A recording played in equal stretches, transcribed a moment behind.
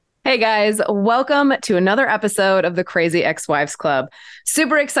Hey guys, welcome to another episode of the Crazy Ex-Wives Club.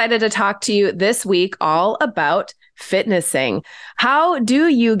 Super excited to talk to you this week all about fitnessing. How do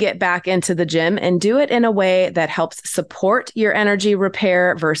you get back into the gym and do it in a way that helps support your energy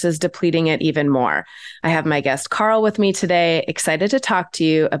repair versus depleting it even more? I have my guest Carl with me today, excited to talk to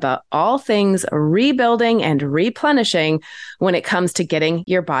you about all things rebuilding and replenishing when it comes to getting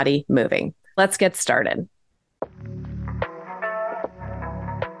your body moving. Let's get started.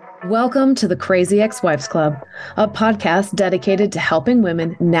 Welcome to the Crazy Ex-Wives Club, a podcast dedicated to helping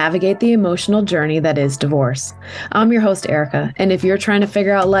women navigate the emotional journey that is divorce. I'm your host, Erica, and if you're trying to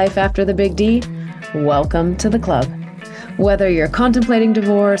figure out life after the big D, welcome to the club. Whether you're contemplating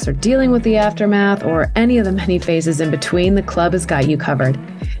divorce or dealing with the aftermath or any of the many phases in between, the club has got you covered.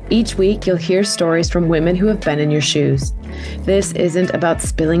 Each week, you'll hear stories from women who have been in your shoes. This isn't about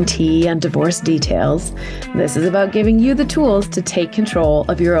spilling tea on divorce details. This is about giving you the tools to take control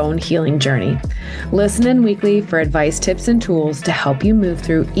of your own healing journey. Listen in weekly for advice, tips, and tools to help you move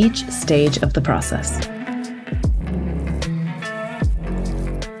through each stage of the process.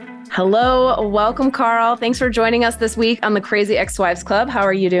 Hello, welcome, Carl. Thanks for joining us this week on the Crazy Ex-Wives Club. How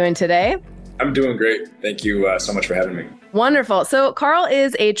are you doing today? I'm doing great. Thank you so much for having me. Wonderful. So Carl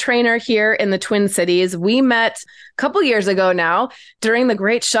is a trainer here in the Twin Cities. We met a couple years ago now during the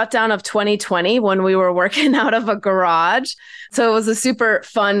great shutdown of 2020 when we were working out of a garage. So it was a super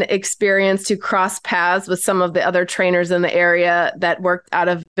fun experience to cross paths with some of the other trainers in the area that worked out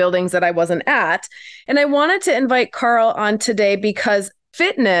of buildings that I wasn't at. And I wanted to invite Carl on today because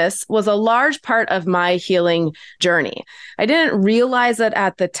fitness was a large part of my healing journey. I didn't realize it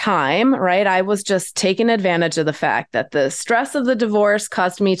at the time, right? I was just taking advantage of the fact that the stress of the divorce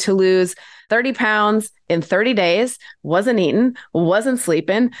caused me to lose 30 pounds in 30 days, wasn't eating, wasn't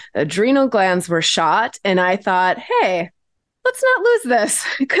sleeping, adrenal glands were shot. And I thought, hey, let's not lose this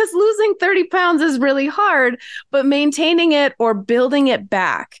because losing 30 pounds is really hard, but maintaining it or building it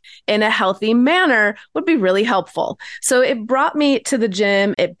back in a healthy manner would be really helpful. So it brought me to the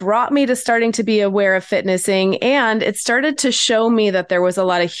gym. It brought me to starting to be aware of fitnessing, and it started to show me that there was a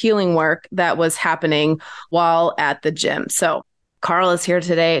lot of healing work that was happening while at the gym. So Carl is here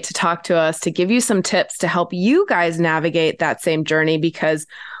today to talk to us, to give you some tips to help you guys navigate that same journey, because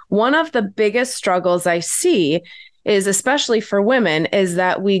one of the biggest struggles I see is, especially for women, is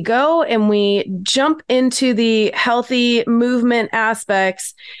that we go and we jump into the healthy movement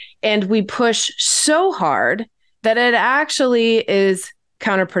aspects and we push so hard that it actually is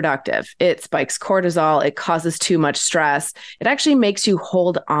counterproductive. It spikes cortisol. It causes too much stress. It actually makes you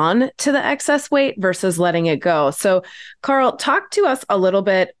hold on to the excess weight versus letting it go. So, Carl, talk to us a little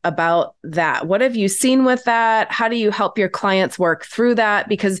bit about that. What have you seen with that? How do you help your clients work through that?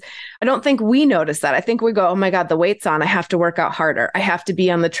 Because I don't think we notice that. I think we go, oh my God, the weight's on. I have to work out harder. I have to be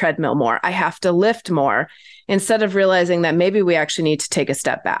on the treadmill more. I have to lift more, instead of realizing that maybe we actually need to take a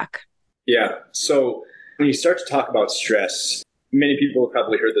step back. Yeah. So when you start to talk about stress, many people have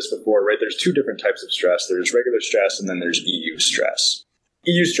probably heard this before, right? There's two different types of stress. There's regular stress and then there's EU stress.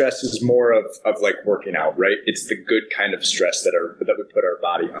 EU stress is more of like working out, right? It's the good kind of stress that we put our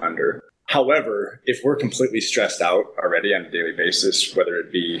body under. However, if we're completely stressed out already on a daily basis, whether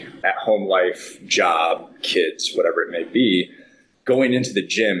it be at home life, job, kids, whatever it may be, going into the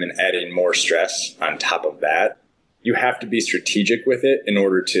gym and adding more stress on top of that, you have to be strategic with it in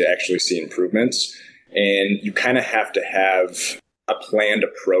order to actually see improvements. And you kind of have to have a planned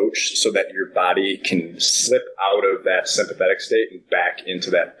approach so that your body can slip out of that sympathetic state and back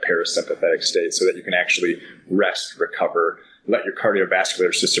into that parasympathetic state so that you can actually rest, recover, let your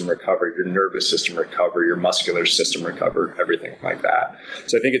cardiovascular system recover, your nervous system recover, your muscular system recover, everything like that.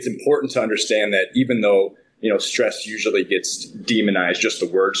 So I think it's important to understand that even though, stress usually gets demonized, just the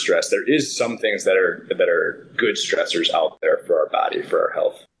word stress, there is some things that are good stressors out there for our body, for our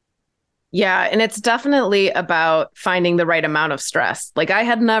health. Yeah. And it's definitely about finding the right amount of stress. Like, I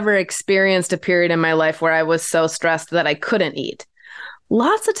had never experienced a period in my life where I was so stressed that I couldn't eat.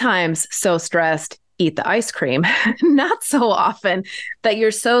 Lots of times so stressed, eat the ice cream. Not so often that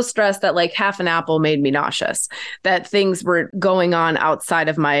you're so stressed that like half an apple made me nauseous, that things were going on outside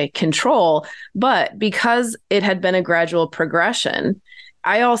of my control. But because it had been a gradual progression,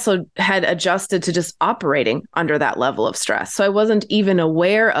 I also had adjusted to just operating under that level of stress. So I wasn't even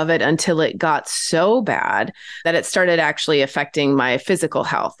aware of it until it got so bad that it started actually affecting my physical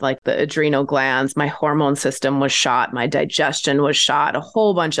health, like the adrenal glands, my hormone system was shot, my digestion was shot, a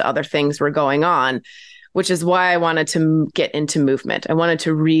whole bunch of other things were going on, which is why I wanted to get into movement. I wanted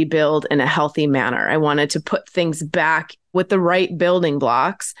to rebuild in a healthy manner. I wanted to put things back with the right building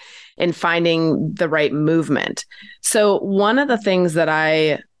blocks and finding the right movement. So one of the things that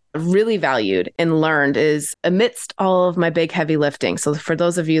I really valued and learned is amidst all of my big heavy lifting. So for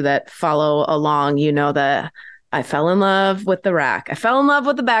those of you that follow along, you know that I fell in love with the rack. I fell in love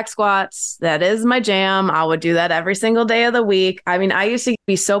with the back squats. That is my jam. I would do that every single day of the week. I mean, I used to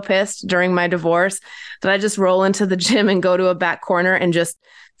be so pissed during my divorce that I just roll into the gym and go to a back corner and just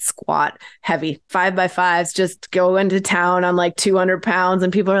squat heavy 5x5s, just go into town on like 200 pounds.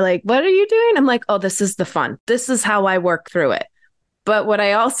 And people are like, what are you doing? I'm like, oh, this is the fun. This is how I work through it. But what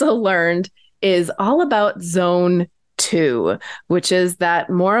I also learned is all about zone 2, which is that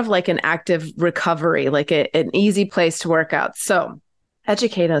more of like an active recovery, like an easy place to work out. So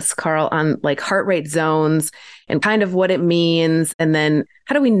educate us, Carl, on like heart rate zones and kind of what it means. And then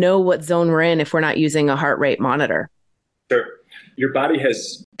how do we know what zone we're in if we're not using a heart rate monitor? Sure. Your body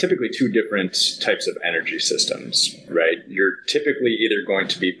has typically 2 different types of energy systems, right? You're typically either going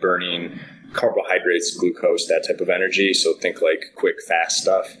to be burning carbohydrates, glucose, that type of energy. So think like quick, fast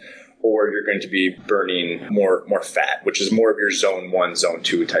stuff. Or you're going to be burning more fat, which is more of your zone 1, zone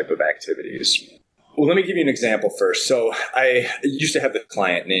 2 type of activities. Well, let me give you an example first. So I used to have a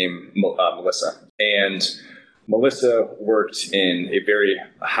client named Melissa, and Melissa worked in a very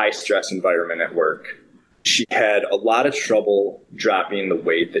high stress environment at work. She had a lot of trouble dropping the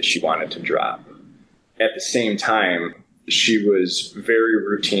weight that she wanted to drop. At the same time, she was very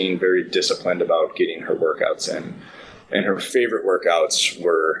routine, very disciplined about getting her workouts in. And her favorite workouts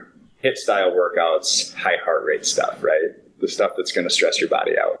were HIIT style workouts, high heart rate stuff, right? The stuff that's going to stress your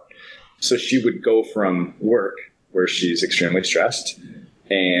body out. So she would go from work, where she's extremely stressed,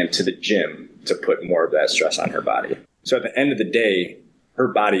 and to the gym to put more of that stress on her body. So at the end of the day, her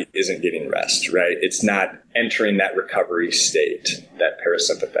body isn't getting rest, right? It's not entering that recovery state, that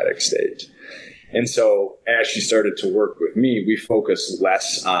parasympathetic state. And so as she started to work with me, we focus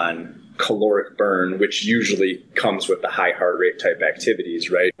less on caloric burn, which usually comes with the high heart rate type activities,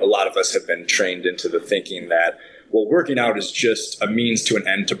 right? A lot of us have been trained into the thinking that, well, working out is just a means to an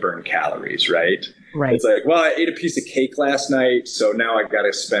end to burn calories, right? Right. It's like, well, I ate a piece of cake last night, so now I've got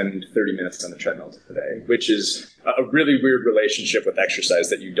to spend 30 minutes on the treadmill today, which is a really weird relationship with exercise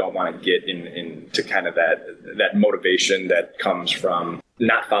that you don't want to get into kind of that motivation that comes from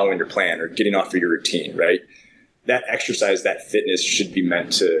not following your plan or getting off of your routine, right? That exercise, that fitness should be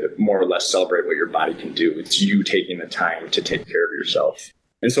meant to more or less celebrate what your body can do. It's you taking the time to take care of yourself.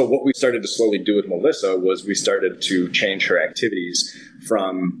 And so what we started to slowly do with Melissa was we started to change her activities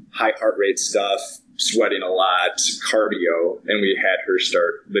from high heart rate stuff, sweating a lot, cardio, and we had her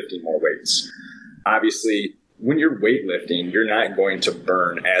start lifting more weights. Obviously, when you're weightlifting, you're not going to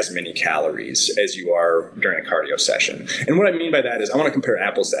burn as many calories as you are during a cardio session. And what I mean by that is I want to compare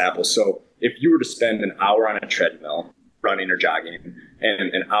apples to apples. So if you were to spend an hour on a treadmill, running or jogging,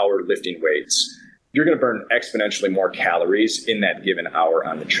 and an hour lifting weights, you're going to burn exponentially more calories in that given hour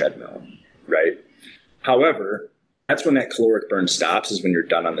on the treadmill, right? However, that's when that caloric burn stops, is when you're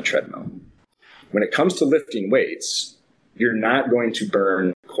done on the treadmill. When it comes to lifting weights, you're not going to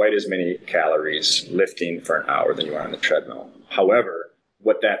burn quite as many calories lifting for an hour than you are on the treadmill. However,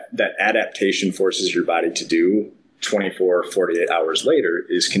 what that adaptation forces your body to do 24, 48 hours later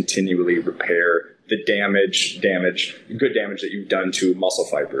is continually repair the good damage that you've done to muscle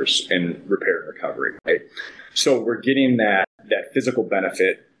fibers and repair and recovery, right? So we're getting that physical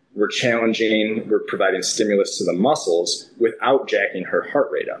benefit. We're challenging, we're providing stimulus to the muscles without jacking her heart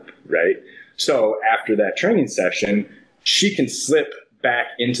rate up, right? So after that training session, she can slip back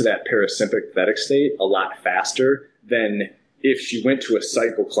into that parasympathetic state a lot faster than if she went to a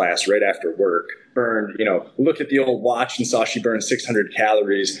cycle class right after work, burned, looked at the old watch and saw she burned 600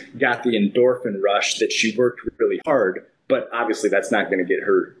 calories, got the endorphin rush that she worked really hard. But obviously that's not going to get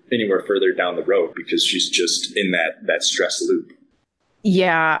her anywhere further down the road because she's just in that stress loop.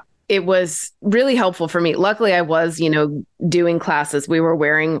 Yeah, it was really helpful for me. Luckily, I was, doing classes. We were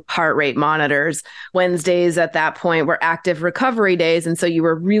wearing heart rate monitors. Wednesdays at that point were active recovery days. And so you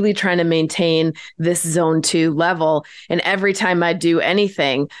were really trying to maintain this zone 2 level. And every time I do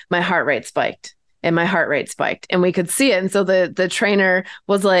anything, my heart rate spiked and my heart rate spiked and we could see it. And so the trainer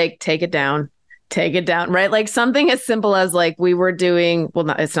was like, take it down, right? Like something as simple as like we were doing,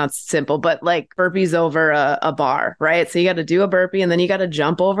 it's not simple, but like burpees over a bar, right? So you got to do a burpee and then you got to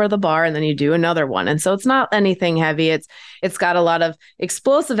jump over the bar and then you do another one. And so it's not anything heavy. It's got a lot of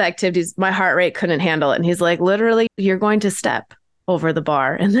explosive activities. My heart rate couldn't handle it. And he's like, literally, you're going to step over the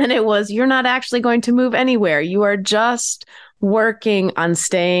bar. And then it was, you're not actually going to move anywhere. You are just working on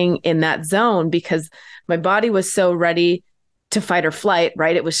staying in that zone because my body was so ready to fight or flight,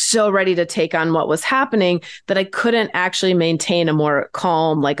 right? It was so ready to take on what was happening that I couldn't actually maintain a more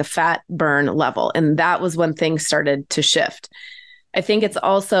calm, like a fat burn level. And that was when things started to shift. I think it's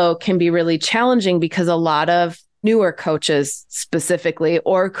also can be really challenging because a lot of newer coaches specifically,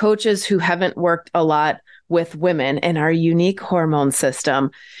 or coaches who haven't worked a lot with women and our unique hormone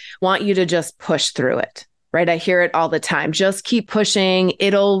system, want you to just push through it. Right. I hear it all the time. Just keep pushing.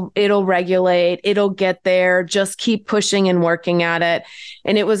 It'll regulate. It'll get there. Just keep pushing and working at it.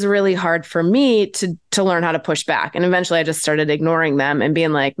 And it was really hard for me to learn how to push back. And eventually I just started ignoring them and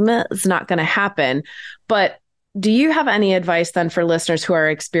being like, it's not going to happen. But do you have any advice then for listeners who are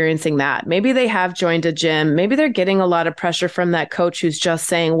experiencing that? Maybe they have joined a gym. Maybe they're getting a lot of pressure from that coach who's just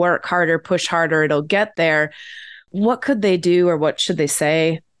saying, work harder, push harder, it'll get there. What could they do, or what should they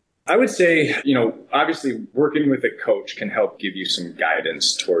say? I would say, obviously working with a coach can help give you some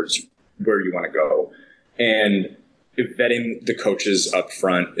guidance towards where you want to go. And vetting the coaches up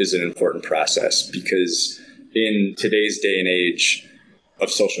front is an important process, because in today's day and age of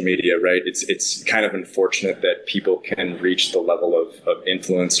social media, right, it's kind of unfortunate that people can reach the level of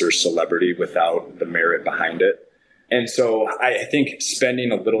influence or celebrity without the merit behind it. And so I think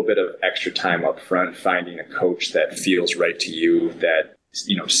spending a little bit of extra time up front, finding a coach that feels right to you, that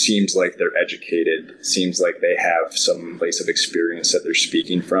seems like they're educated, seems like they have some place of experience that they're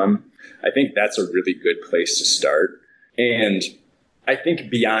speaking from. I think that's a really good place to start. And I think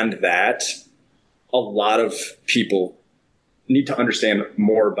beyond that, a lot of people need to understand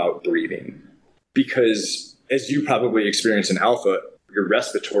more about breathing, because as you probably experience in alpha, your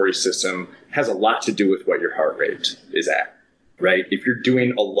respiratory system has a lot to do with what your heart rate is at, right? If you're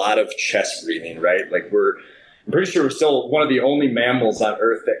doing a lot of chest breathing, right? I'm pretty sure we're still one of the only mammals on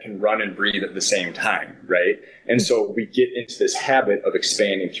Earth that can run and breathe at the same time, right? And so we get into this habit of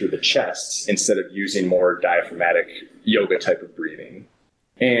expanding through the chest instead of using more diaphragmatic yoga type of breathing.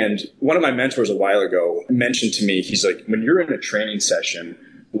 And one of my mentors a while ago mentioned to me, he's like, when you're in a training session,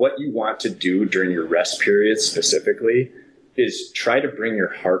 what you want to do during your rest period specifically is try to bring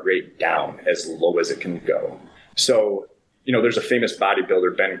your heart rate down as low as it can go. So, there's a famous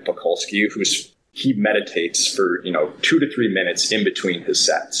bodybuilder, Ben Pakulski, he meditates for, 2 to 3 minutes in between his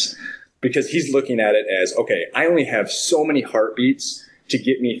sets, because he's looking at it as, okay, I only have so many heartbeats to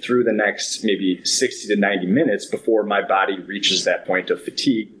get me through the next maybe 60 to 90 minutes before my body reaches that point of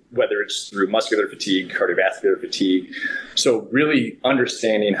fatigue, whether it's through muscular fatigue, cardiovascular fatigue. So really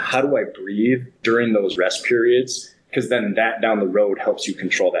understanding, how do I breathe during those rest periods? Because then that down the road helps you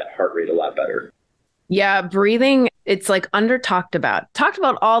control that heart rate a lot better. Yeah, breathing, it's like talked about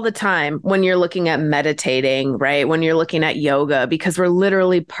all the time when you're looking at meditating, right? When you're looking at yoga, because we're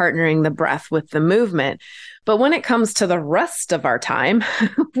literally partnering the breath with the movement. But when it comes to the rest of our time,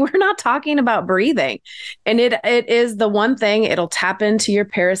 we're not talking about breathing. And it is the one thing, it'll tap into your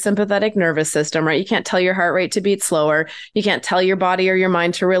parasympathetic nervous system, right? You can't tell your heart rate to beat slower. You can't tell your body or your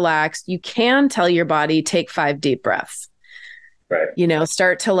mind to relax. You can tell your body, take 5 deep breaths. Right.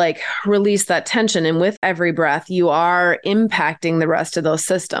 Start to release that tension. And with every breath, you are impacting the rest of those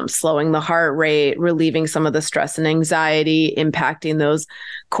systems, slowing the heart rate, relieving some of the stress and anxiety, impacting those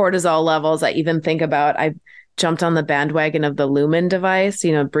cortisol levels. I even think about, I jumped on the bandwagon of the Lumen device,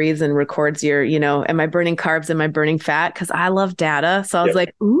 breathes and records your, am I burning carbs? Am I burning fat? Because I love data. So I was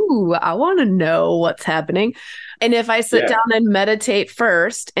like, ooh, I want to know what's happening. And if I sit down and meditate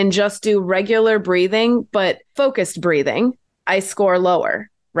first and just do regular breathing, but focused breathing, I score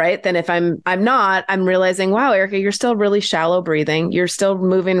lower, right? Then if I'm realizing, wow, Erica, you're still really shallow breathing. You're still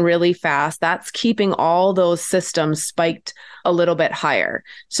moving really fast. That's keeping all those systems spiked a little bit higher.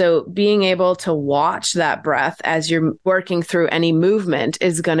 So being able to watch that breath as you're working through any movement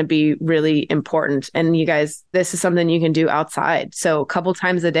is going to be really important. And you guys, this is something you can do outside. So a couple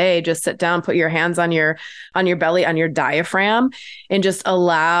times a day, just sit down, put your hands on your belly, on your diaphragm, and just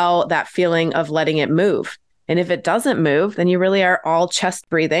allow that feeling of letting it move. And if it doesn't move, then you really are all chest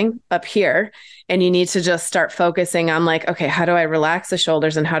breathing up here. And you need to just start focusing on okay, how do I relax the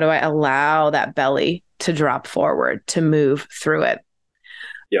shoulders and how do I allow that belly to drop forward, to move through it?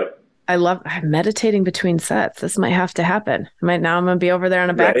 Yep. I'm meditating between sets. This might have to happen. I'm going to be over there on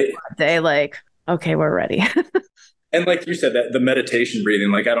a back day, okay, we're ready. And like you said, that the meditation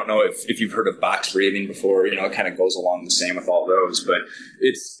breathing, I don't know if you've heard of box breathing before, it kind of goes along the same with all those, but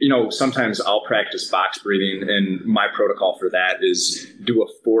it's, sometimes I'll practice box breathing, and my protocol for that is do a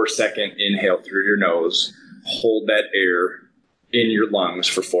 4-second inhale through your nose, hold that air in your lungs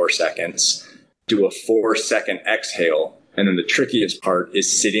for 4 seconds, do a 4-second exhale. And then the trickiest part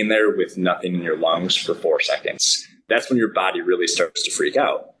is sitting there with nothing in your lungs for 4 seconds. That's when your body really starts to freak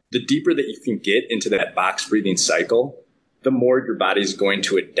out. The deeper that you can get into that box breathing cycle, the more your body's going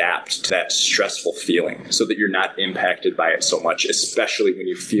to adapt to that stressful feeling so that you're not impacted by it so much, especially when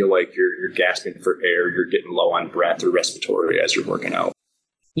you feel like you're gasping for air, you're getting low on breath or respiratory as you're working out.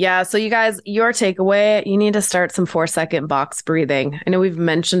 Yeah. So you guys, your takeaway, you need to start some 4-second box breathing. I know we've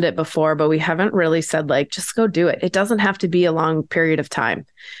mentioned it before, but we haven't really said just go do it. It doesn't have to be a long period of time.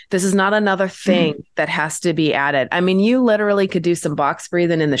 This is not another thing that has to be added. I mean, you literally could do some box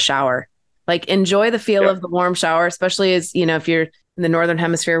breathing in the shower. Enjoy the feel of the warm shower, especially as, if you're in the Northern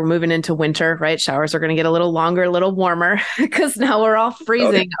Hemisphere, we're moving into winter, right? Showers are going to get a little longer, a little warmer because now we're all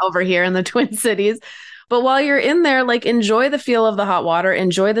freezing over here in the Twin Cities. But while you're in there, enjoy the feel of the hot water,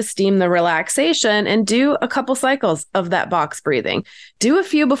 enjoy the steam, the relaxation, and do a couple cycles of that box breathing. Do a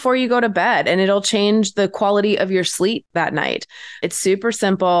few before you go to bed, and it'll change the quality of your sleep that night. It's super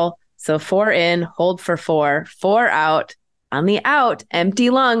simple. So 4 in, hold for 4, 4 out. On the out, empty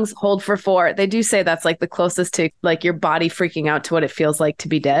lungs, hold for 4. They do say that's the closest to your body freaking out to what it feels like to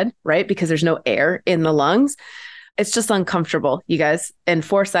be dead, right? Because there's no air in the lungs. It's just uncomfortable, you guys. And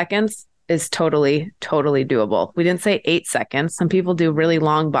 4 seconds is totally, totally doable. We didn't say 8 seconds. Some people do really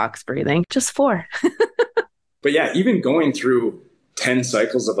long box breathing, just 4. But yeah, even going through 10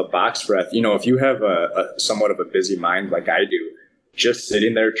 cycles of a box breath, if you have a somewhat of a busy mind like I do, just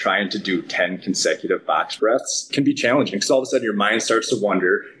sitting there trying to do 10 consecutive box breaths can be challenging because all of a sudden your mind starts to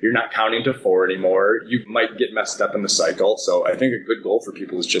wander. You're not counting to 4 anymore. You might get messed up in the cycle. So I think a good goal for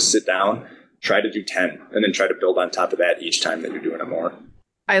people is just sit down, try to do 10, and then try to build on top of that each time that you're doing it more.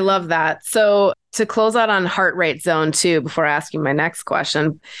 I love that. So to close out on heart rate zone 2, before asking my next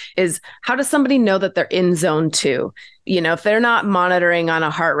question, is how does somebody know that they're in zone 2? If they're not monitoring on a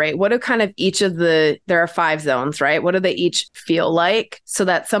heart rate, what do kind of each of there are 5 zones, right? What do they each feel like so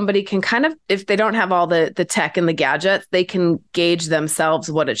that somebody can kind of, if they don't have all the tech and the gadgets, they can gauge themselves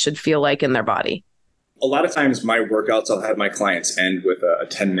what it should feel like in their body? A lot of times my workouts, I'll have my clients end with a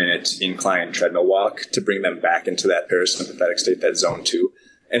 10-minute incline treadmill walk to bring them back into that parasympathetic state, that zone 2.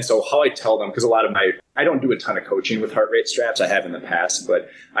 And so how I tell them, because I don't do a ton of coaching with heart rate straps. I have in the past, but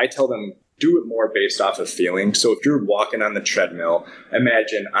I tell them, do it more based off of feeling. So if you're walking on the treadmill,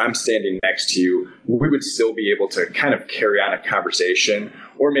 imagine I'm standing next to you. We would still be able to kind of carry on a conversation,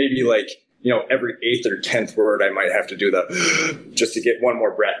 or maybe every 8th or 10th word, I might have to do just to get one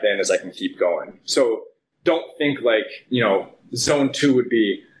more breath in as I can keep going. So don't think zone 2 would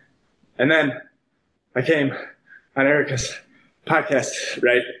be, and then I came on Erica's podcast,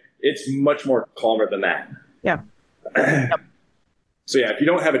 right? It's much more calmer than that. Yeah. Yep. So yeah, if you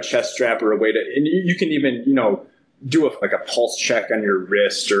don't have a chest strap or a way to, and you can even, do a pulse check on your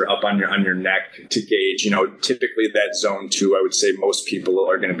wrist or up on your neck to gauge, typically that zone 2, I would say most people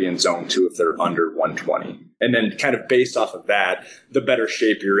are going to be in zone 2 if they're under 120. And then kind of based off of that, the better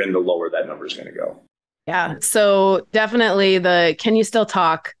shape you're in, the lower that number is going to go. Yeah. So definitely can you still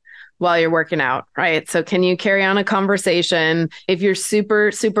talk while you're working out, right? So can you carry on a conversation? If you're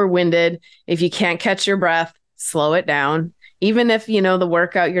super, super winded, if you can't catch your breath, slow it down. Even if, the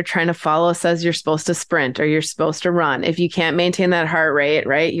workout you're trying to follow says you're supposed to sprint or you're supposed to run, if you can't maintain that heart rate,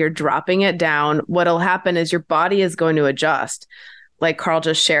 right, you're dropping it down. What'll happen is your body is going to adjust. Like Carl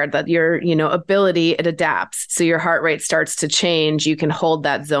just shared, that your, ability, it adapts. So your heart rate starts to change. You can hold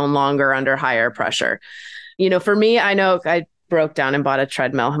that zone longer under higher pressure. For me, I know I broke down and bought a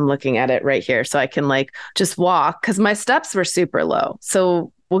treadmill. I'm looking at it right here. So I can just walk because my steps were super low.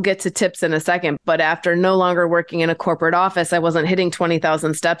 So we'll get to tips in a second, but after no longer working in a corporate office, I wasn't hitting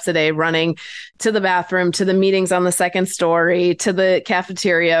 20,000 steps a day, running to the bathroom, to the meetings on the second story, to the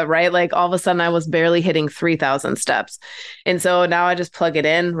cafeteria, right? All of a sudden I was barely hitting 3,000 steps. And so now I just plug it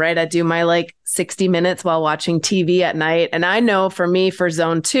in, right? I do my 60 minutes while watching TV at night. And I know for me, for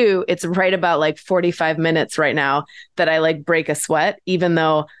zone 2, it's right about 45 minutes right now that I break a sweat, even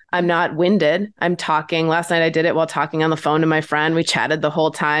though I'm not winded. I'm talking. Last night I did it while talking on the phone to my friend. We chatted the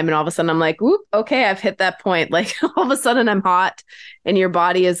whole time. And all of a sudden I'm like, whoop, okay, I've hit that point. All of a sudden I'm hot and your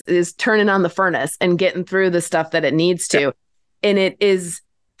body is turning on the furnace and getting through the stuff that it needs to. Yep. And it is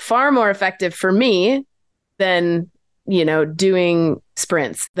far more effective for me than, doing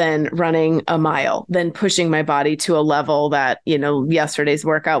sprints, than running a mile, than pushing my body to a level that, yesterday's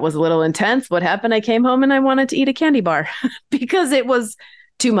workout was a little intense. What happened? I came home and I wanted to eat a candy bar because it was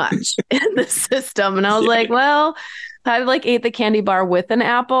too much in the system. And I was like, well, I ate the candy bar with an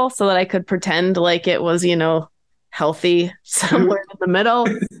apple so that I could pretend like it was, healthy somewhere in the middle.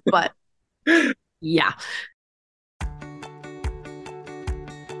 But yeah.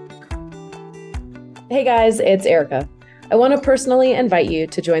 Hey guys, it's Erica. I want to personally invite you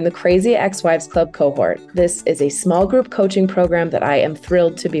to join the Crazy Ex-Wives Club cohort. This is a small group coaching program that I am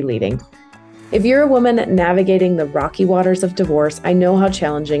thrilled to be leading. If you're a woman navigating the rocky waters of divorce, I know how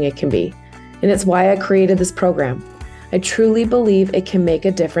challenging it can be. And it's why I created this program. I truly believe it can make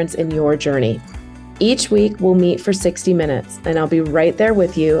a difference in your journey. Each week, we'll meet for 60 minutes, and I'll be right there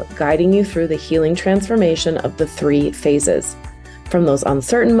with you, guiding you through the healing transformation of the 3 phases. From those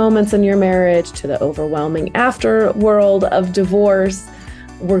uncertain moments in your marriage to the overwhelming afterworld of divorce,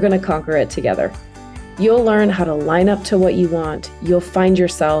 we're going to conquer it together. You'll learn how to line up to what you want, you'll find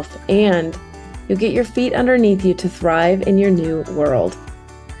yourself, and you'll get your feet underneath you to thrive in your new world.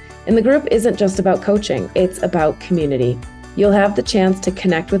 And the group isn't just about coaching, it's about community. You'll have the chance to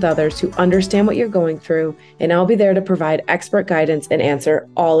connect with others who understand what you're going through, and I'll be there to provide expert guidance and answer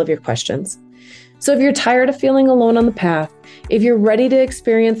all of your questions. So if you're tired of feeling alone on the path, if you're ready to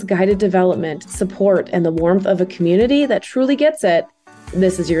experience guided development, support, and the warmth of a community that truly gets it,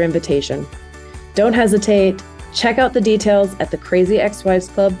 this is your invitation. Don't hesitate. Check out the details at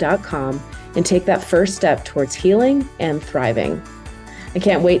thecrazyexwivesclub.com and take that first step towards healing and thriving. I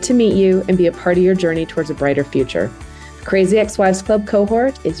can't wait to meet you and be a part of your journey towards a brighter future. The Crazy Ex-Wives Club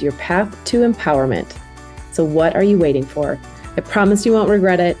cohort is your path to empowerment. So what are you waiting for? I promise you won't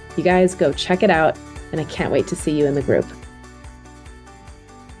regret it. You guys go check it out, and I can't wait to see you in the group.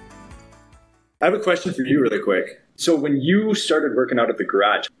 I have a question for you really quick. So when you started working out at the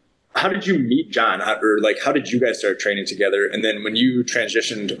garage, how did you meet John? How did you guys start training together? And then when you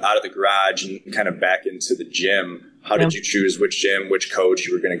transitioned out of the garage and kind of back into the gym, how did you choose which gym, which coach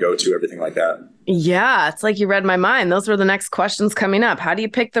you were going to go to, everything like that? Yeah, it's like you read my mind. Those were the next questions coming up. How do you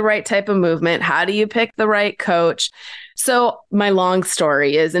pick the right type of movement? How do you pick the right coach? So my long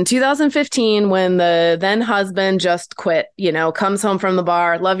story is in 2015, when the then husband just quit, comes home from the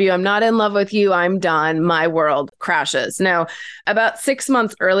bar, love you, I'm not in love with you, I'm done, my world crashes. Now, about 6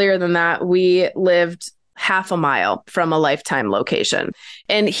 months earlier than that, we lived half a mile from a Lifetime location.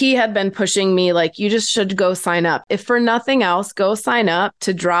 And he had been pushing me like, you just should go sign up. If for nothing else, go sign up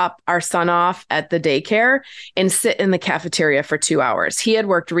to drop our son off at the daycare and sit in the cafeteria for 2 hours. He had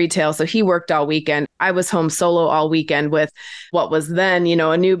worked retail, so he worked all weekend. I was home solo all weekend with what was then,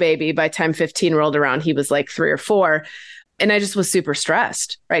 a new baby. By the time 15 rolled around, he was like 3 or 4. And I just was super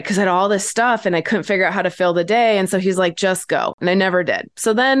stressed, right? Because I had all this stuff and I couldn't figure out how to fill the day. And so he's like, just go. And I never did.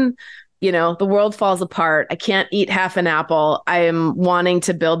 So then the world falls apart. I can't eat half an apple. I am wanting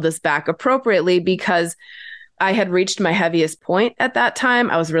to build this back appropriately because I had reached my heaviest point at that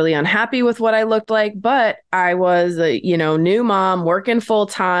time. I was really unhappy with what I looked like, but I was a, new mom working full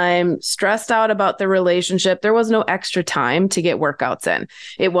time, stressed out about the relationship. There was no extra time to get workouts in.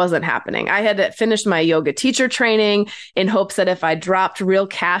 It wasn't happening. I had finished my yoga teacher training in hopes that if I dropped real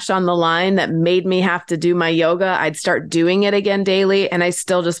cash on the line that made me have to do my yoga, I'd start doing it again daily. And I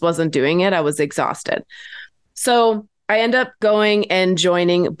still just wasn't doing it. I was exhausted. So I ended up going and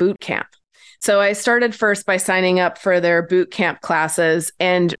joining boot camp. So I started first by signing up for their boot camp classes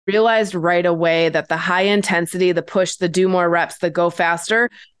and realized right away that the high intensity, the push, the do more reps, the go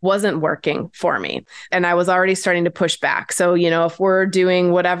faster wasn't working for me. And I was already starting to push back. So, if we're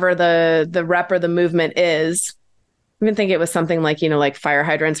doing whatever the rep or the movement is, I even think it was something like, like fire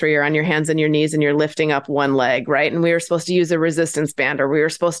hydrants where you're on your hands and your knees and you're lifting up one leg, right? And we were supposed to use a resistance band or we were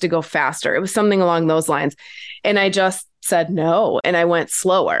supposed to go faster. It was something along those lines. And I just said no. And I went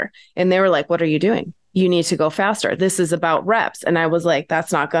slower. And they were like, what are you doing? You need to go faster. This is about reps. And I was like,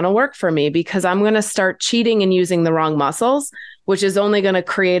 that's not going to work for me because I'm going to start cheating and using the wrong muscles, which is only going to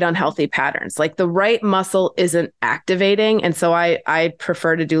create unhealthy patterns. Like the right muscle isn't activating. And so I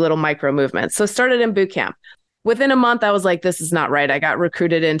prefer to do little micro movements. So started in boot camp. Within a month, I was like, this is not right. I got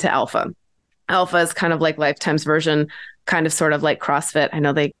recruited into Alpha. Alpha is kind of like Lifetime's version, kind of sort of like CrossFit. I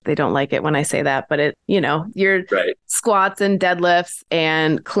know they don't like it when I say that, but your right. Squats and deadlifts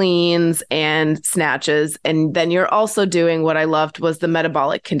and cleans and snatches. And then you're also doing what I loved was the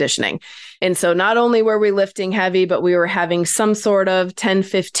metabolic conditioning. And so not only were we lifting heavy, but we were having some sort of 10,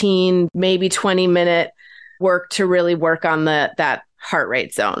 15, maybe 20-minute work to really work on that heart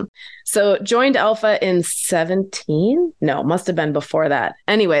rate zone. So joined Alpha in 17? No, must have been before that.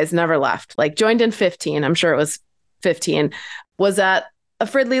 Anyways, never left. Like joined in 15. I'm sure it was 15. Was at a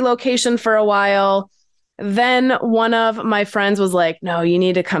Fridley location for a while. Then one of my friends was like, no, you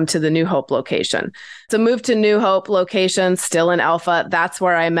need to come to the New Hope location. So moved to New Hope location, still in Alpha. That's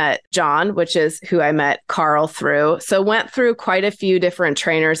where I met John, which is who I met Carl through. So went through quite a few different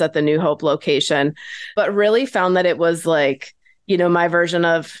trainers at the New Hope location, but really found that it was like, my version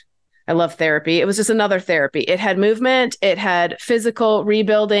of, I love therapy. It was just another therapy. It had movement, it had physical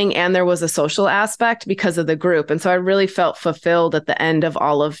rebuilding, and there was a social aspect because of the group. And so I really felt fulfilled at the end of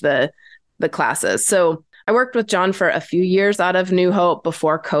all of the classes. So I worked with John for a few years out of New Hope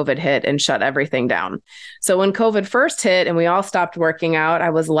before COVID hit and shut everything down. So when COVID first hit and we all stopped working out, I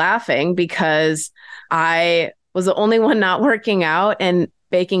was laughing because I was the only one not working out and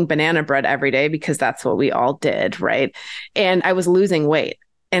baking banana bread every day because that's what we all did, right? And I was losing weight.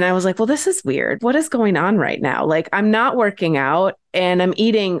 And I was like, well, this is weird. What is going on right now? Like, I'm not working out and I'm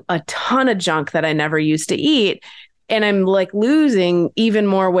eating a ton of junk that I never used to eat. And I'm like losing even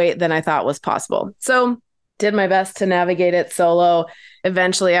more weight than I thought was possible. So did my best to navigate it solo.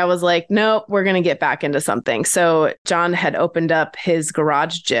 Eventually I was like, nope, we're going to get back into something. So John had opened up his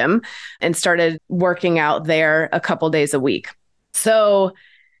garage gym and started working out there a couple days a week. So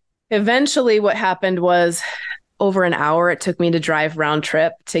eventually what happened was over an hour it took me to drive round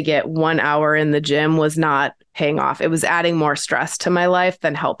trip to get 1 hour in the gym was not paying off. It was adding more stress to my life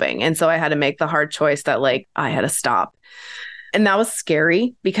than helping. And so I had to make the hard choice that like I had to stop. And that was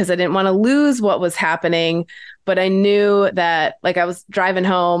scary because I didn't want to lose what was happening. But I knew that like I was driving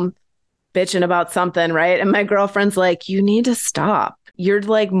home bitching about something, right? And my girlfriend's like, you need to stop. You're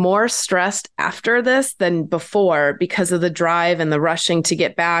like more stressed after this than before because of the drive and the rushing to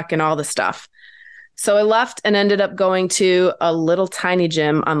get back and all the stuff. So I left and ended up going to a little tiny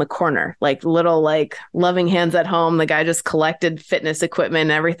gym on the corner, like little like Loving Hands at Home. The guy just collected fitness equipment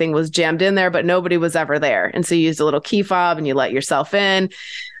and everything was jammed in there, but nobody was ever there. And so you used a little key fob and you let yourself in.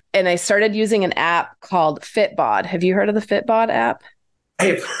 And I started using an app called Fitbod. Have you heard of the Fitbod app? I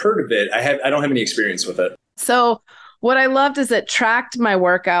have heard of it. I don't have any experience with it. So what I loved is it tracked my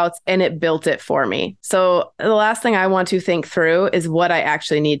workouts and it built it for me. So the last thing I want to think through is what I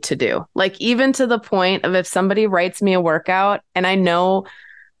actually need to do. Like even to the point of if somebody writes me a workout and I know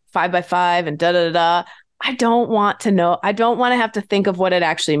 5x5 and I don't want to know. I don't want to have to think of what it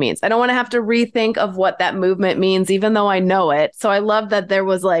actually means. I don't want to have to rethink of what that movement means, even though I know it. So I love that there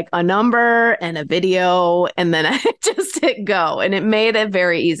was like a number and a video and then I just hit go and it made it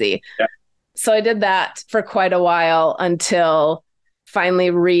very easy. Yeah. So I did that for quite a while until finally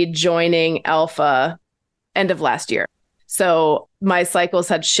rejoining Alpha end of last year. So my cycles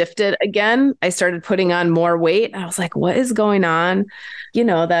had shifted again. I started putting on more weight. I was like, what is going on? You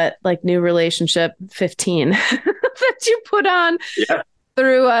know, that like new relationship 15 that you put on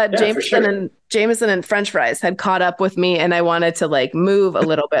through Jameson and French fries had caught up with me and I wanted to like move a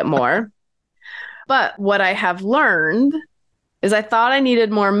little bit more. But what I have learned is I thought I needed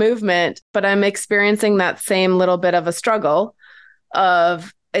more movement, but I'm experiencing that same little bit of a struggle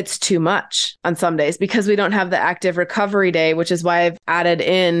of it's too much on some days because we don't have the active recovery day, which is why I've added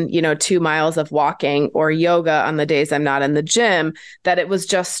in, 2 miles of walking or yoga on the days I'm not in the gym, that it was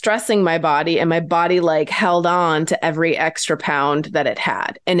just stressing my body and my body like held on to every extra pound that it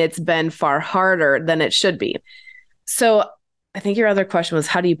had. And it's been far harder than it should be. So I think your other question was,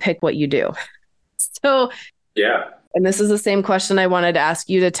 how do you pick what you do? So, yeah. And this is the same question I wanted to ask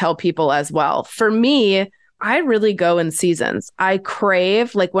you to tell people as well. For me, I really go in seasons. I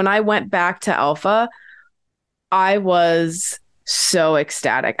crave, like when I went back to Alpha, I was so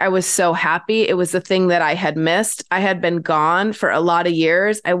ecstatic. I was so happy. It was the thing that I had missed. I had been gone for a lot of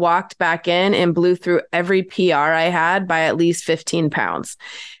years. I walked back in and blew through every PR I had by at least 15 pounds.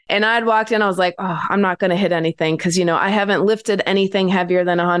 And I'd walked in, I was like, oh, I'm not going to hit anything because, I haven't lifted anything heavier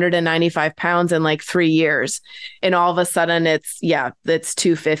than 195 pounds in like 3 years. And all of a sudden it's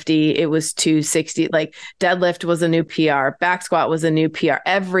 250. It was 260. Like deadlift was a new PR. Back squat was a new PR.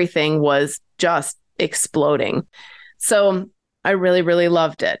 Everything was just exploding. So I really, really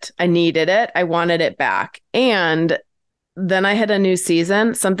loved it. I needed it. I wanted it back. And then I hit a new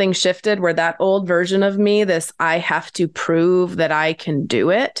season. Something shifted where that old version of me, this I have to prove that I can do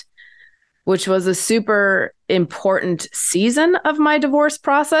it, which was a super important season of my divorce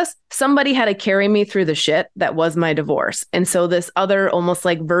process. Somebody had to carry me through the shit that was my divorce. And so this other almost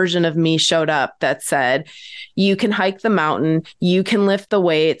like version of me showed up that said, you can hike the mountain, you can lift the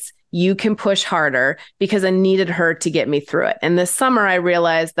weights, you can push harder, because I needed her to get me through it. And this summer I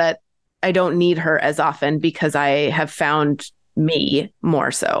realized that I don't need her as often because I have found me more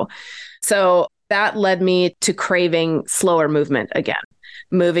so. So that led me to craving slower movement again,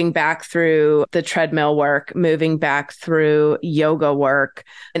 moving back through the treadmill work, moving back through yoga work,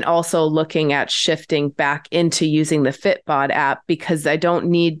 and also looking at shifting back into using the Fitbod app because I don't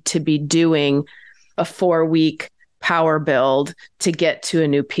need to be doing a 4-week power build to get to a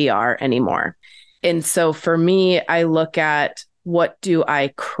new PR anymore. And so for me, I look at what do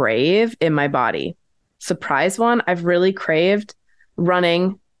I crave in my body? Surprise one, I've really craved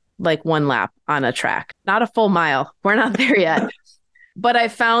running like 1 lap on a track, not a full mile. We're not there yet. But I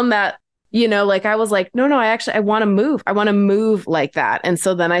found that Like I was like, no, I want to move. I want to move like that. And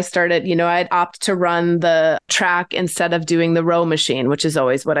so then I started, I'd opt to run the track instead of doing the row machine, which is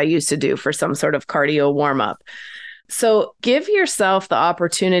always what I used to do for some sort of cardio warm up. So give yourself the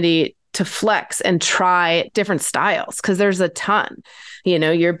opportunity to flex and try different styles because there's a ton.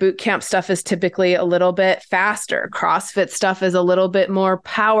 Your boot camp stuff is typically a little bit faster. CrossFit stuff is a little bit more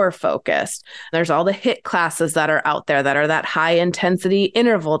power focused. There's all the HIIT classes that are out there that are that high intensity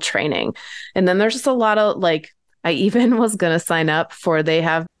interval training. And then there's just a lot of I even was going to sign up they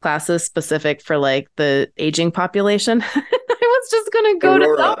have classes specific for the aging population. I was just going to go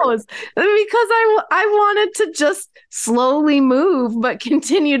to those because I wanted to just slowly move, but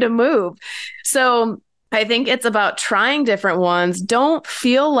continue to move. So I think it's about trying different ones. Don't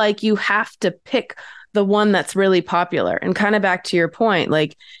feel like you have to pick the one that's really popular. And kind of back to your point,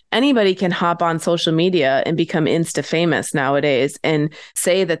 anybody can hop on social media and become Insta famous nowadays and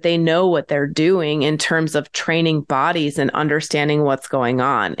say that they know what they're doing in terms of training bodies and understanding what's going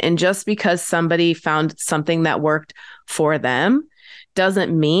on. And just because somebody found something that worked for them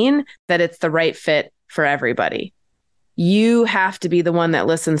doesn't mean that it's the right fit for everybody. You have to be the one that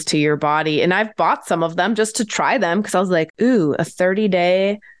listens to your body. And I've bought some of them just to try them because I was like, ooh, a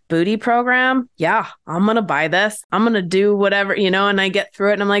 30-day booty program. Yeah, I'm going to buy this. I'm going to do whatever, and I get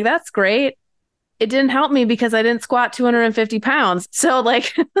through it and I'm like, that's great. It didn't help me because I didn't squat 250 pounds. So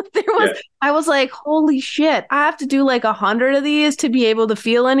I was like, holy shit, I have to do 100 of these to be able to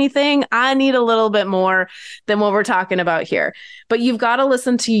feel anything. I need a little bit more than what we're talking about here. But you've got to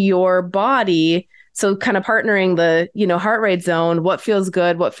listen to your body. So kind of partnering the, heart rate zone, what feels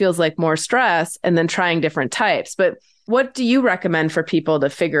good, what feels like more stress, and then trying different types. But what do you recommend for people to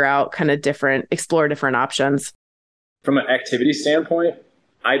figure out explore different options? From an activity standpoint,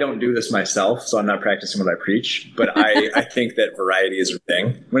 I don't do this myself, so I'm not practicing what I preach, but I think that variety is a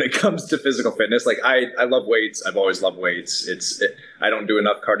thing. When it comes to physical fitness, I love weights. I've always loved weights. I don't do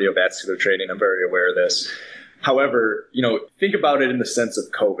enough cardiovascular training. I'm very aware of this. However, think about it in the sense of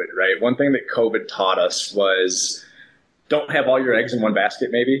COVID, right? One thing that COVID taught us was don't have all your eggs in one basket,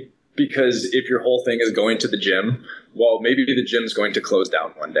 maybe. Because if your whole thing is going to the gym, well, maybe the gym's going to close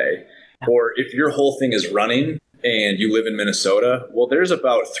down one day. Or if your whole thing is running and you live in Minnesota, well, there's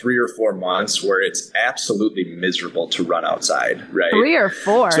about 3 or 4 months where it's absolutely miserable to run outside, right? 3 or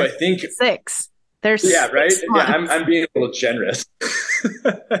 4. So I think 6. There's right? 6 months. Yeah, I'm being a little generous.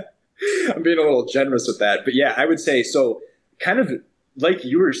 I'm being a little generous with that. But yeah, I would say, so kind of like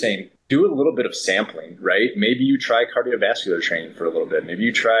you were saying, do a little bit of sampling, right? Maybe you try cardiovascular training for a little bit. Maybe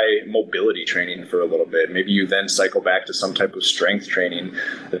you try mobility training for a little bit. Maybe you then cycle back to some type of strength training.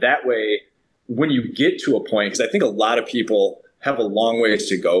 That way, when you get to a point, because I think a lot of people have a long ways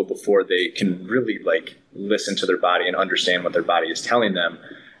to go before they can really listen to their body and understand what their body is telling them.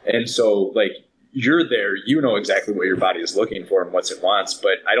 And so you're there, exactly what your body is looking for and what it wants.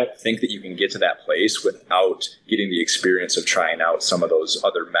 But I don't think that you can get to that place without getting the experience of trying out some of those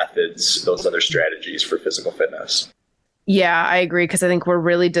other methods, those other strategies for physical fitness. Yeah, I agree. Because I think we're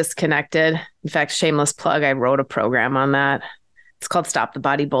really disconnected. In fact, shameless plug, I wrote a program on that. It's called Stop the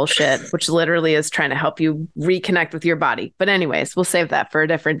Body Bullshit, which literally is trying to help you reconnect with your body. But anyways, we'll save that for a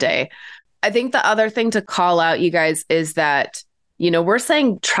different day. I think the other thing to call out, you guys, is that we're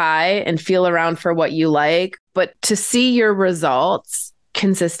saying try and feel around for what you like, but to see your results,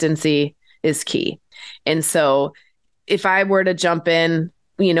 consistency is key. And so if I were to jump in,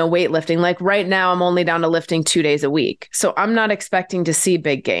 weightlifting, right now, I'm only down to lifting 2 days a week. So I'm not expecting to see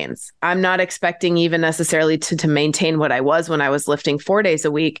big gains. I'm not expecting even necessarily to maintain what I was when I was lifting 4 days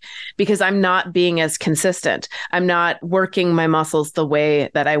a week, because I'm not being as consistent. I'm not working my muscles the way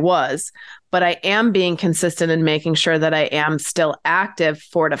that I was. But I am being consistent in making sure that I am still active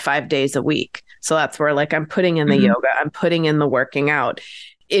 4 to 5 days a week. So that's where I'm putting in the yoga, I'm putting in the working out.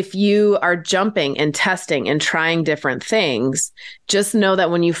 If you are jumping and testing and trying different things, just know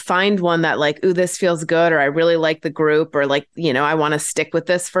that when you find one that ooh, this feels good, or I really like the group, or I want to stick with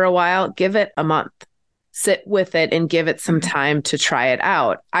this for a while, give it a month. Sit with it and give it some time to try it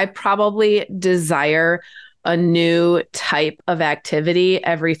out. I probably desire a new type of activity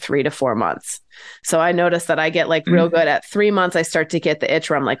every 3 to 4 months. So I noticed that I get real good at 3 months. I start to get the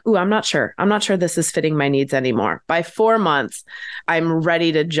itch where I'm like, ooh, I'm not sure this is fitting my needs anymore. By 4 months, I'm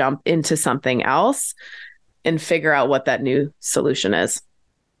ready to jump into something else and figure out what that new solution is.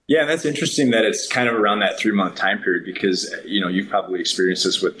 Yeah, that's interesting that it's kind of around that 3-month time period, because, you've probably experienced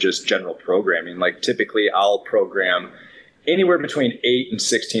this with just general programming. Typically I'll program anywhere between 8 and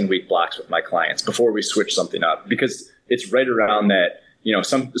 16 week blocks with my clients before we switch something up, because it's right around that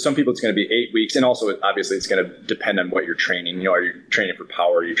some people it's going to be 8 weeks. And also, obviously, it's going to depend on what you're training. Are you training for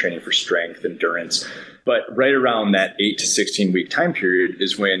power? Are you training for strength, endurance? But right around that 8 to 16 week time period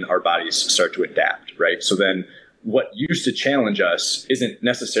is when our bodies start to adapt, right? So then what used to challenge us isn't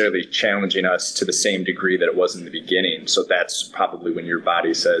necessarily challenging us to the same degree that it was in the beginning. So that's probably when your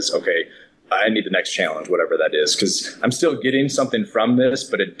body says, okay, I need the next challenge, whatever that is, because I'm still getting something from this,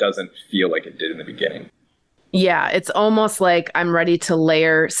 but it doesn't feel like it did in the beginning. Yeah, it's almost like I'm ready to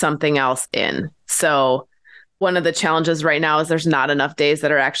layer something else in. So one of the challenges right now is there's not enough days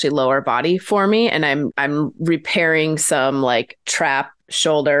that are actually lower body for me. And I'm repairing some like trap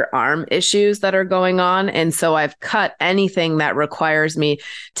shoulder arm issues that are going on. And so I've cut anything that requires me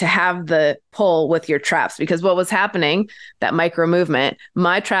to have the pull with your traps, because what was happening, that micro movement,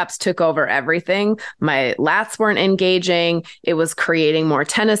 my traps took over everything. My lats weren't engaging. It was creating more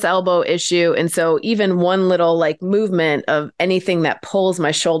tennis elbow issue. And so even one little like movement of anything that pulls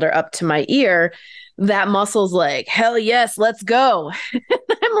my shoulder up to my ear, that muscle's like, hell yes, let's go.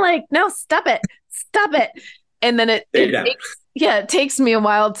 I'm like, no, stop it. And then it takes me a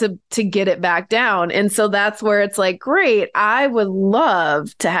while to get it back down. And so that's where it's like, great, I would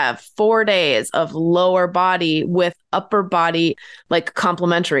love to have 4 days of lower body with upper body, like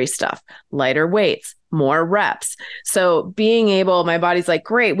complementary stuff, lighter weights, more reps. So being able, my body's like,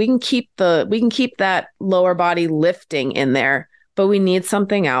 great, we can keep that lower body lifting in there, but we need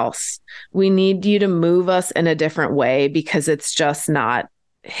something else. We need you to move us in a different way because it's just not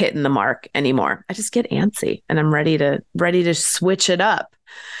hitting the mark anymore. I just get antsy and I'm ready to switch it up.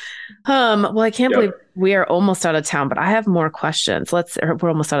 Well, I can't believe we are almost out of town, but I have more questions. We're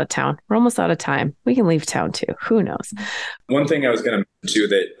almost out of town. We're almost out of time. We can leave town too. Who knows? One thing I was going to mention too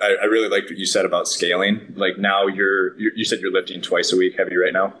that I really liked what you said about scaling. Like now you said you're lifting twice a week. Have you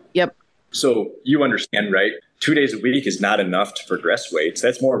right now? Yep. So you understand, right? 2 days a week is not enough to progress weights.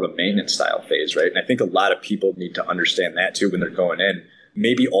 That's more of a maintenance style phase, right? And I think a lot of people need to understand that too when they're going in.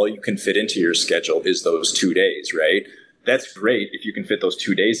 Maybe all you can fit into your schedule is those 2 days, right? That's great if you can fit those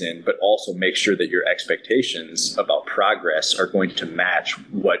 2 days in, but also make sure that your expectations about progress are going to match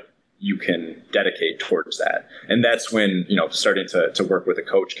what you can dedicate towards that. And that's when, starting to work with a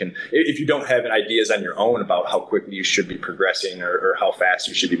coach can, if you don't have ideas on your own about how quickly you should be progressing or how fast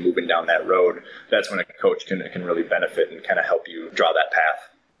you should be moving down that road, that's when a coach can really benefit and kind of help you draw that path.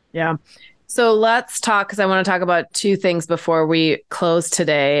 Yeah. So let's talk, because I want to talk about two things before we close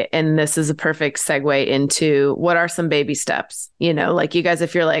today. And this is a perfect segue into what are some baby steps? Like you guys,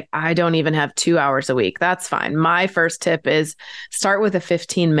 if you're like, I don't even have 2 hours a week, that's fine. My first tip is start with a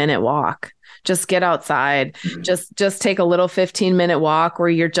 15-minute walk. Just get outside, just take a little 15-minute walk where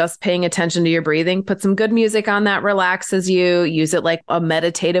you're just paying attention to your breathing, put some good music on that relaxes you, use it like a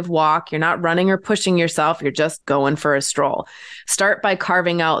meditative walk. You're not running or pushing yourself. You're just going for a stroll. Start by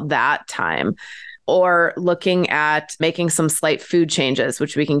carving out that time or looking at making some slight food changes,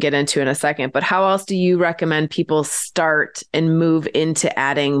 which we can get into in a second. But how else do you recommend people start and move into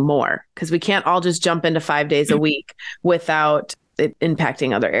adding more? Because we can't all just jump into 5 days a week without it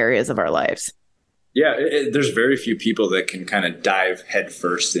impacting other areas of our lives. Yeah, there's very few people that can kind of dive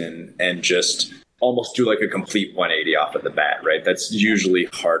headfirst in and just almost do like a complete 180 off of the bat, right? That's usually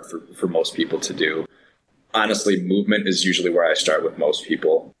hard for most people to do. Honestly, movement is usually where I start with most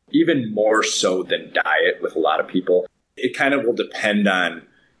people, even more so than diet with a lot of people. It kind of will depend on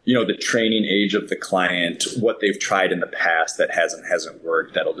the training age of the client, what they've tried in the past that hasn't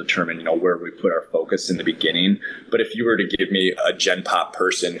worked. That'll determine, where we put our focus in the beginning. But if you were to give me a Gen Pop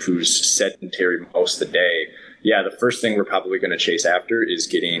person who's sedentary most of the day, the first thing we're probably going to chase after is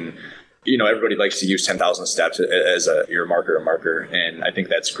getting, everybody likes to use 10,000 steps as a marker. And I think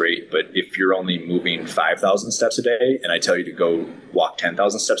that's great. But if you're only moving 5,000 steps a day and I tell you to go walk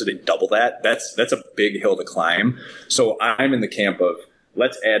 10,000 steps a day, double that, that's a big hill to climb. So I'm in the camp of,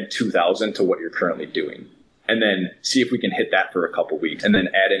 let's add 2,000 to what you're currently doing and then see if we can hit that for a couple weeks and then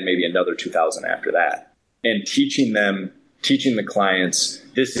add in maybe another 2,000 after that. And teaching the clients,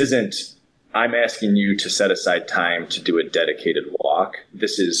 this isn't, I'm asking you to set aside time to do a dedicated walk.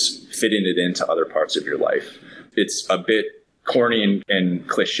 This is fitting it into other parts of your life. It's a bit corny and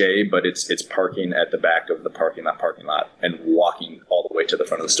cliche, but it's parking at the back of the parking lot and walking all the way to the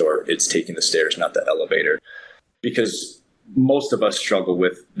front of the store. It's taking the stairs, not the elevator. Because most of us struggle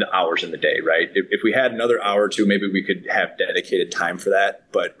with the hours in the day, right? If we had another hour or two, maybe we could have dedicated time for that,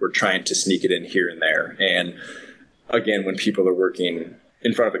 but we're trying to sneak it in here and there. And again, when people are working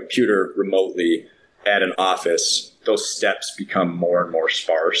in front of a computer remotely at an office, those steps become more and more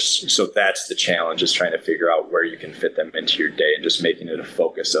sparse. So that's the challenge, is trying to figure out where you can fit them into your day and just making it a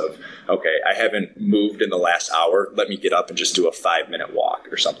focus of, okay, I haven't moved in the last hour. Let me get up and just do a 5-minute walk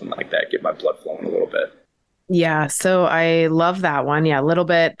or something like that. Get my blood flowing a little bit. Yeah. So I love that one. Yeah. A little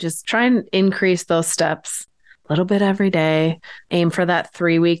bit. Just try and increase those steps a little bit every day. Aim for that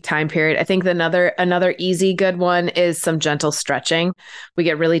 3-week time period. I think another easy good one is some gentle stretching. We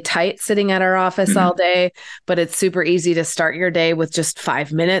get really tight sitting at our office all day, but it's super easy to start your day with just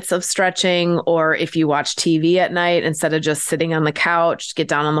 5 minutes of stretching. Or if you watch TV at night, instead of just sitting on the couch, get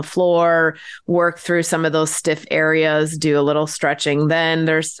down on the floor, work through some of those stiff areas, do a little stretching. Then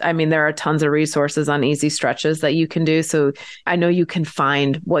there are tons of resources on easy stretches that you can do. So I know you can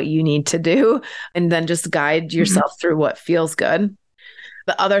find what you need to do and then just guide yourself through what feels good.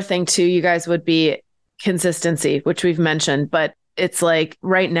 The other thing too, you guys, would be consistency, which we've mentioned, but it's like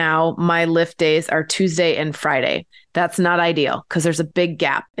right now, my lift days are Tuesday and Friday. That's not ideal because there's a big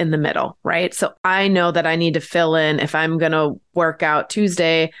gap in the middle, right? So I know that I need to fill in. If I'm going to work out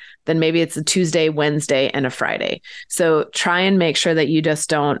Tuesday, then maybe it's a Tuesday, Wednesday, and a Friday. So try and make sure that you just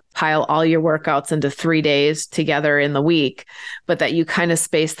don't pile all your workouts into 3 days together in the week, but that you kind of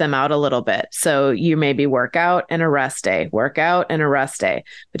space them out a little bit. So you maybe work out and a rest day, work out and a rest day.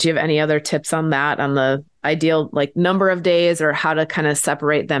 But do you have any other tips on that, on the ideal like number of days or how to kind of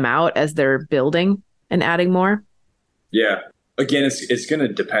separate them out as they're building and adding more? Yeah. Again, it's going to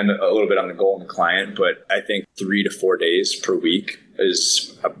depend a little bit on the goal and the client, but I think 3 to 4 days per week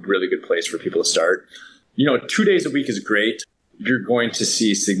is a really good place for people to start. 2 days a week is great. You're going to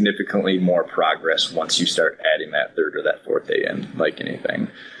see significantly more progress once you start adding that third or that fourth day in, like anything.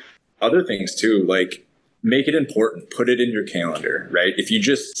 Other things too, like make it important, put it in your calendar, right? If you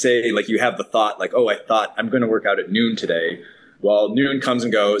just say, like, you have the thought like, oh, I thought I'm going to work out at noon today. Well, noon comes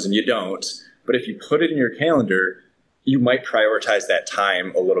and goes and you don't. But if you put it in your calendar, you might prioritize that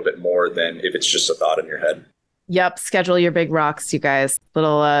time a little bit more than if it's just a thought in your head. Yep. Schedule your big rocks, you guys.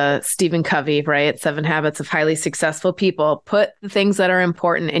 Little Stephen Covey, right? 7 Habits of Highly Successful People. Put the things that are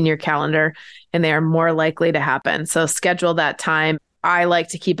important in your calendar and they are more likely to happen. So schedule that time. I like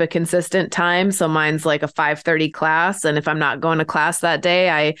to keep a consistent time. So mine's like a 5:30 class. And if I'm not going to class that day,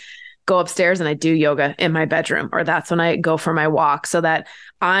 I go upstairs and I do yoga in my bedroom, or that's when I go for my walk, so that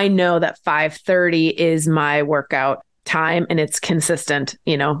I know that 5:30 is my workout time and it's consistent,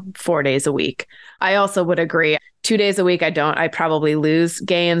 4 days a week. I also would agree. 2 days a week, I probably lose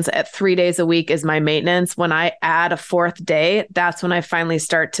gains. At 3 days a week is my maintenance. When I add a 4th day, that's when I finally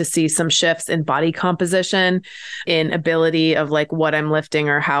start to see some shifts in body composition, in ability of like what I'm lifting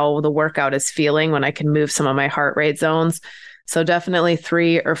or how the workout is feeling when I can move some of my heart rate zones. So definitely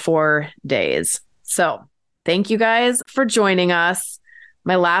 3 or 4 days. So thank you guys for joining us.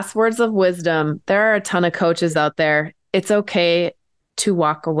 My last words of wisdom: there are a ton of coaches out there. It's okay to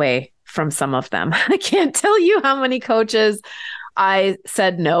walk away from some of them. I can't tell you how many coaches I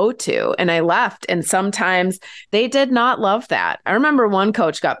said no to and I left. And sometimes they did not love that. I remember one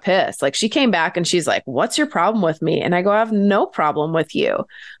coach got pissed. Like, she came back and she's like, "What's your problem with me?" And I go, "I have no problem with you,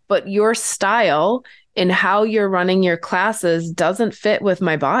 but your style in how you're running your classes doesn't fit with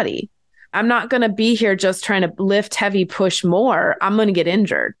my body. I'm not going to be here just trying to lift heavy, push more. I'm going to get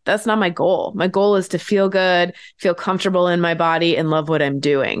injured. That's not my goal. My goal is to feel good, feel comfortable in my body, and love what I'm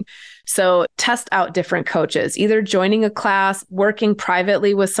doing." So test out different coaches, either joining a class, working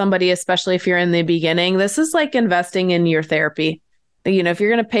privately with somebody, especially if you're in the beginning. This is like investing in your therapy. If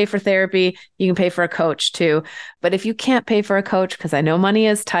you're going to pay for therapy, you can pay for a coach too. But if you can't pay for a coach, because I know money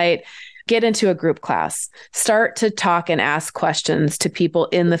is tight, get into a group class. Start to talk and ask questions to people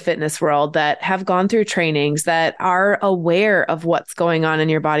in the fitness world that have gone through trainings, that are aware of what's going on in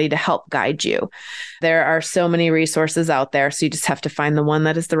your body to help guide you. There are so many resources out there, so you just have to find the one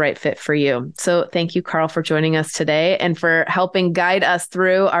that is the right fit for you. So thank you, Carl, for joining us today and for helping guide us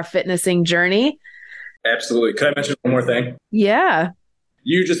through our fitnessing journey. Absolutely. Could I mention one more thing? Yeah.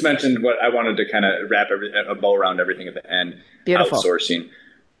 You just mentioned what I wanted to kind of wrap a bow around everything at the end. Beautiful. Outsourcing.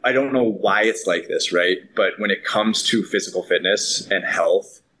 I don't know why it's like this, right? But when it comes to physical fitness and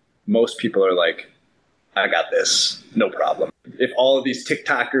health, most people are like, "I got this, no problem. If all of these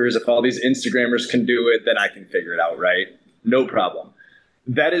TikTokers, if all these Instagrammers can do it, then I can figure it out, right? No problem."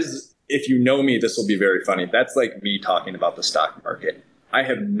 That is, if you know me, this will be very funny. That's like me talking about the stock market. I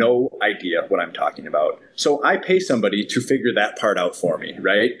have no idea what I'm talking about. So I pay somebody to figure that part out for me,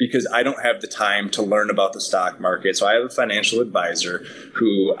 right? Because I don't have the time to learn about the stock market. So I have a financial advisor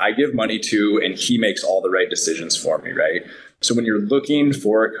who I give money to, and he makes all the right decisions for me, right? So when you're looking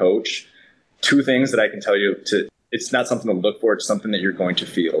for a coach, 2 things that I can tell you to It's not something to look for. It's something that you're going to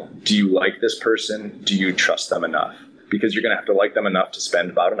feel. Do you like this person? Do you trust them enough? Because you're going to have to like them enough to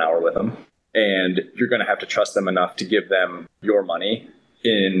spend about an hour with them. And you're going to have to trust them enough to give them your money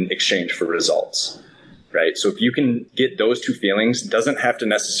in exchange for results, right? So if you can get those two feelings, it doesn't have to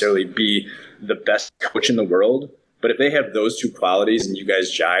necessarily be the best coach in the world, but if they have those two qualities and you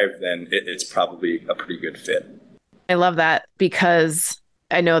guys jive, then it's probably a pretty good fit. I love that, because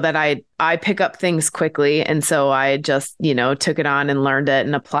I know that I pick up things quickly. And so I just, took it on and learned it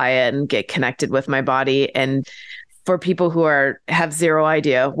and apply it and get connected with my body. And for people who have zero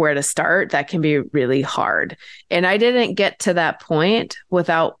idea where to start, that can be really hard. And I didn't get to that point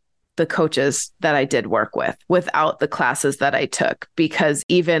without the coaches that I did work with, without the classes that I took, because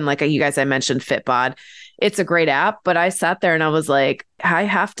even like you guys, I mentioned Fitbod, it's a great app, but I sat there and I was like, I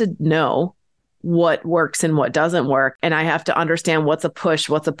have to know what works and what doesn't work. And I have to understand what's a push,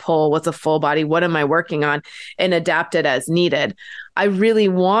 what's a pull, what's a full body, what am I working on, and adapt it as needed. I really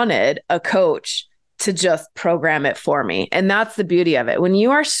wanted a coach to just program it for me. And that's the beauty of it. When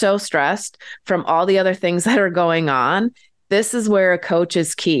you are so stressed from all the other things that are going on, this is where a coach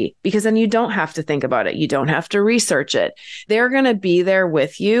is key, because then you don't have to think about it. You don't have to research it. They're going to be there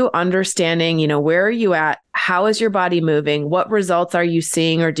with you, understanding, where are you at? How is your body moving? What results are you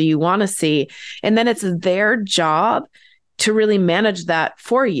seeing or do you want to see? And then it's their job to really manage that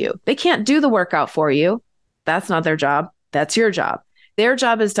for you. They can't do the workout for you. That's not their job. That's your job. Their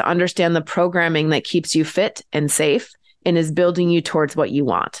job is to understand the programming that keeps you fit and safe and is building you towards what you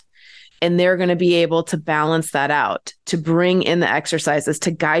want. And they're going to be able to balance that out, to bring in the exercises, to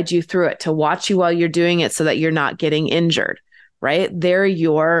guide you through it, to watch you while you're doing it so that you're not getting injured, right? They're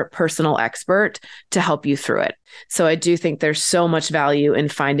your personal expert to help you through it. So I do think there's so much value in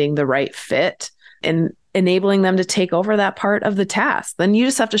finding the right fit and enabling them to take over that part of the task. Then you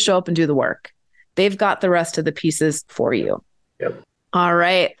just have to show up and do the work. They've got the rest of the pieces for you. Yep. All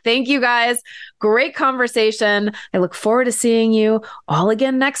right. Thank you guys. Great conversation. I look forward to seeing you all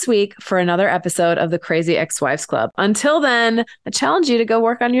again next week for another episode of the Crazy Ex-Wives Club. Until then, I challenge you to go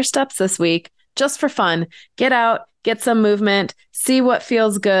work on your steps this week, just for fun. Get out, get some movement, see what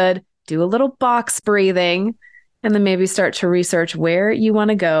feels good, do a little box breathing, and then maybe start to research where you want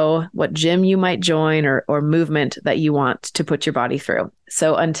to go, what gym you might join, or movement that you want to put your body through.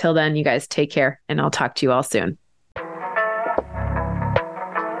 So until then, you guys take care, and I'll talk to you all soon.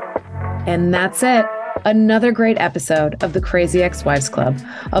 And that's it. Another great episode of the Crazy Ex-Wives Club,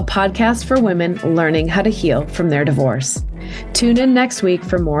 a podcast for women learning how to heal from their divorce. Tune in next week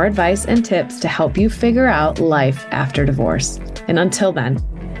for more advice and tips to help you figure out life after divorce. And until then,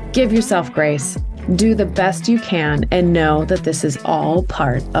 give yourself grace, do the best you can, and know that this is all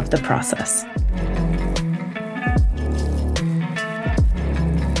part of the process.